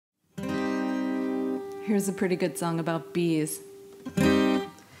Here's a pretty good song about bees.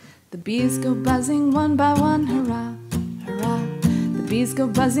 The bees go buzzing one by one, hurrah, hurrah. The bees go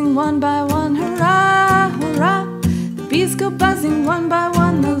buzzing one by one, hurrah, hurrah. The bees go buzzing one by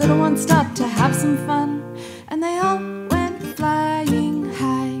one, the little ones stopped to have some fun, and they all went flying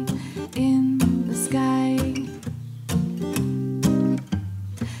high in the sky.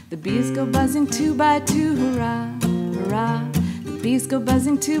 The bees go buzzing two by two, hurrah, hurrah. The bees go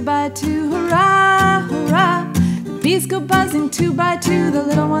buzzing two by two, hurrah, hurrah. The bees go buzzing two by two, the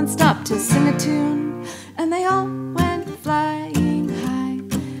little ones stopped to sing a tune, and they all went flying high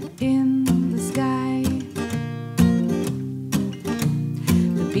in the sky.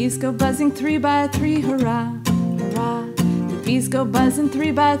 The bees go buzzing three by three, hurrah, hurrah. The bees go buzzing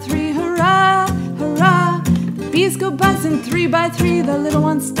three by three, hurrah, hurrah. The bees go buzzing three by three, the little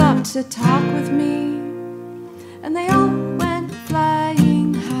ones stopped to talk with me, and they all